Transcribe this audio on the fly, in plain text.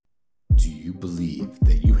Do you believe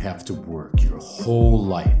that you have to work your whole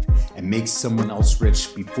life and make someone else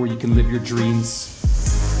rich before you can live your dreams?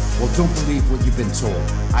 Well, don't believe what you've been told.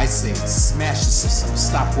 I say smash the system,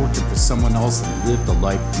 stop working for someone else and live the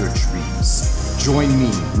life of your dreams. Join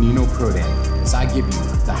me, Nino Prodan, as I give you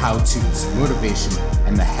the how-tos, motivation,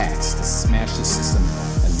 and the hacks to smash the system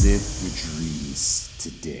and live your dreams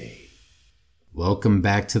today. Welcome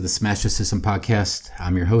back to the Smash the System podcast.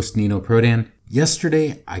 I'm your host, Nino Prodan.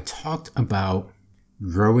 Yesterday, I talked about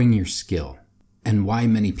growing your skill and why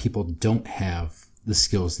many people don't have the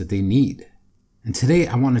skills that they need. And today,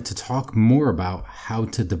 I wanted to talk more about how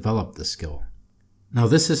to develop the skill. Now,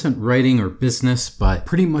 this isn't writing or business, but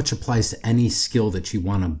pretty much applies to any skill that you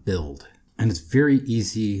want to build. And it's very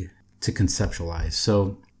easy to conceptualize.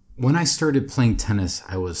 So when I started playing tennis,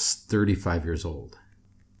 I was 35 years old.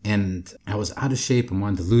 And I was out of shape and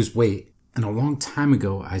wanted to lose weight. And a long time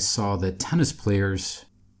ago, I saw that tennis players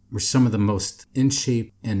were some of the most in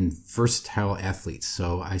shape and versatile athletes.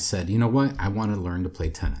 So I said, you know what? I want to learn to play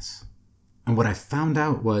tennis. And what I found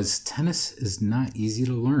out was tennis is not easy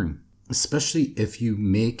to learn, especially if you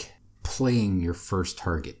make playing your first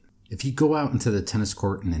target. If you go out into the tennis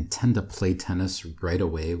court and intend to play tennis right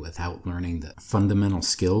away without learning the fundamental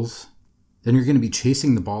skills, then you're going to be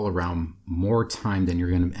chasing the ball around more time than you're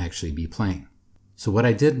going to actually be playing. So what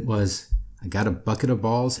I did was I got a bucket of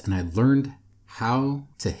balls and I learned how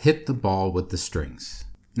to hit the ball with the strings.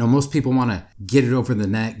 You know, most people want to get it over the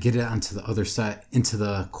net, get it onto the other side, into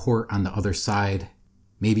the court on the other side,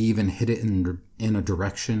 maybe even hit it in a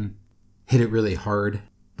direction, hit it really hard.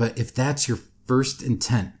 But if that's your first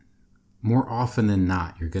intent, more often than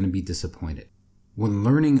not, you're going to be disappointed. When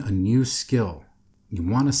learning a new skill, you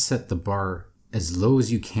want to set the bar as low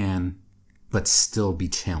as you can, but still be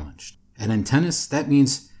challenged. And in tennis, that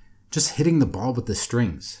means just hitting the ball with the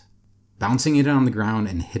strings, bouncing it on the ground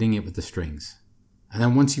and hitting it with the strings. And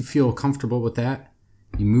then once you feel comfortable with that,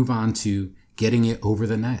 you move on to getting it over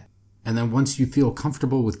the net. And then once you feel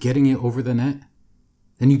comfortable with getting it over the net,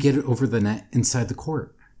 then you get it over the net inside the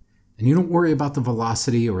court. And you don't worry about the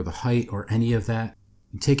velocity or the height or any of that.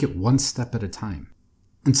 You take it one step at a time.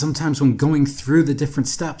 And sometimes when going through the different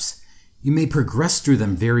steps, you may progress through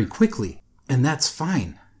them very quickly, and that's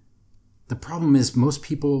fine. The problem is most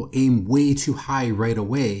people aim way too high right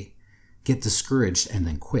away, get discouraged, and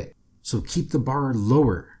then quit. So keep the bar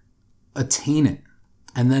lower, attain it,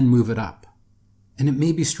 and then move it up. And it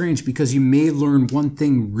may be strange because you may learn one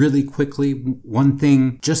thing really quickly, one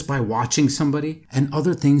thing just by watching somebody, and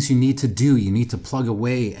other things you need to do. You need to plug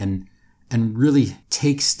away and really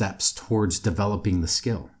take steps towards developing the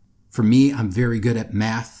skill. For me, I'm very good at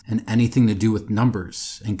math, and anything to do with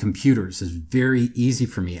numbers and computers is very easy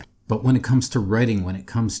for me. But when it comes to writing, when it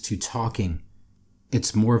comes to talking,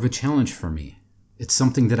 it's more of a challenge for me. It's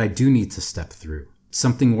something that I do need to step through,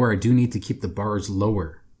 something where I do need to keep the bars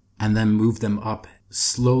lower and then move them up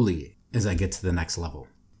slowly as I get to the next level.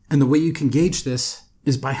 And the way you can gauge this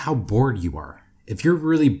is by how bored you are. If you're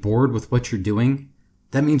really bored with what you're doing,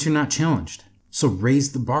 that means you're not challenged. So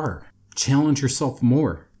raise the bar. Challenge yourself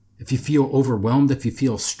more. If you feel overwhelmed, if you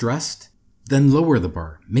feel stressed, then lower the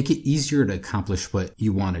bar. Make it easier to accomplish what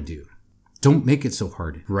you want to do. Don't make it so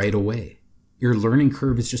hard right away. Your learning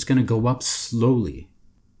curve is just going to go up slowly.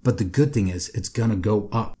 But the good thing is it's going to go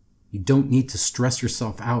up. You don't need to stress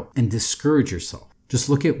yourself out and discourage yourself. Just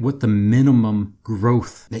look at what the minimum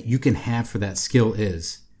growth that you can have for that skill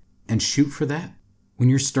is and shoot for that. When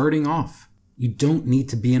you're starting off, you don't need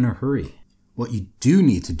to be in a hurry. What you do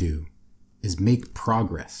need to do is make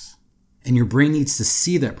progress. And your brain needs to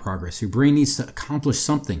see that progress. Your brain needs to accomplish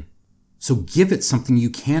something. So give it something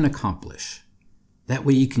you can accomplish. That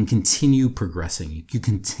way you can continue progressing. You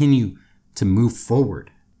continue to move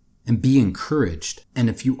forward and be encouraged. And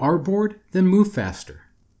if you are bored, then move faster.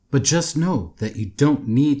 But just know that you don't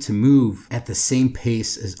need to move at the same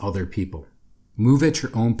pace as other people. Move at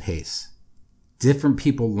your own pace. Different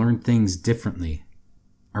people learn things differently.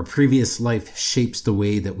 Our previous life shapes the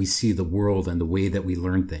way that we see the world and the way that we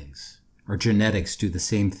learn things. Our genetics do the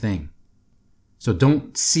same thing. So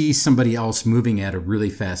don't see somebody else moving at a really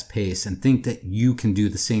fast pace and think that you can do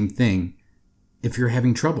the same thing if you're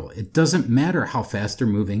having trouble. It doesn't matter how fast they're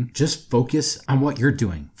moving. Just focus on what you're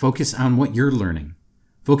doing. Focus on what you're learning.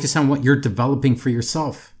 Focus on what you're developing for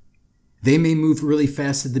yourself. They may move really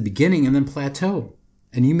fast at the beginning and then plateau,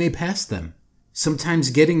 and you may pass them.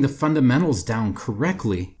 Sometimes getting the fundamentals down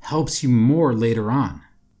correctly helps you more later on.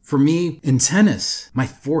 For me, in tennis, my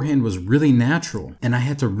forehand was really natural, and I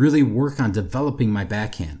had to really work on developing my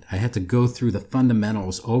backhand. I had to go through the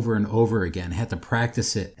fundamentals over and over again, I had to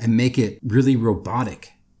practice it and make it really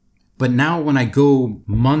robotic. But now when I go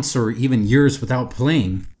months or even years without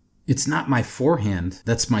playing, it's not my forehand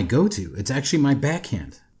that's my go-to. It's actually my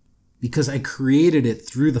backhand because I created it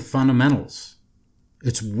through the fundamentals.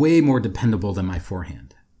 It's way more dependable than my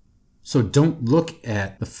forehand. So don't look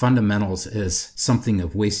at the fundamentals as something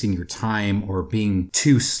of wasting your time or being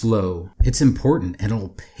too slow. It's important and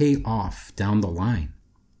it'll pay off down the line.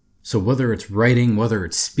 So whether it's writing, whether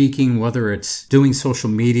it's speaking, whether it's doing social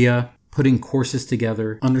media, putting courses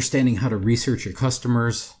together, understanding how to research your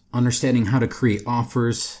customers, understanding how to create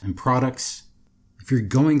offers and products, if you're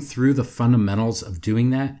going through the fundamentals of doing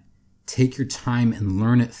that, take your time and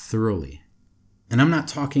learn it thoroughly. And I'm not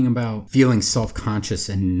talking about feeling self-conscious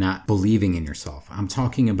and not believing in yourself. I'm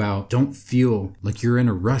talking about don't feel like you're in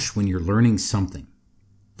a rush when you're learning something.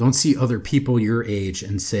 Don't see other people your age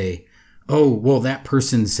and say, oh, well, that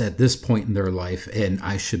person's at this point in their life and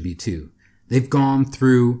I should be too. They've gone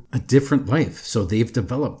through a different life, so they've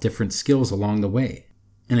developed different skills along the way.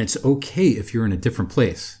 And it's okay if you're in a different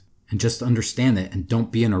place and just understand it and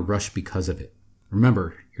don't be in a rush because of it.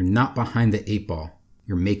 Remember, you're not behind the 8 ball.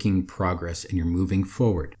 You're making progress and you're moving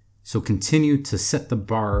forward. So continue to set the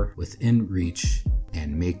bar within reach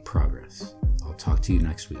and make progress. I'll talk to you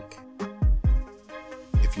next week.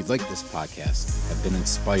 If you like this podcast, have been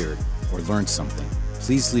inspired, or learned something,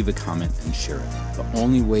 please leave a comment and share it. The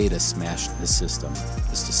only way to smash the system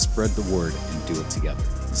is to spread the word and do it together.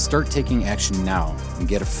 Start taking action now and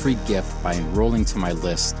get a free gift by enrolling to my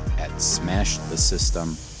list at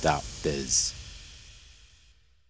smashthesystem.biz.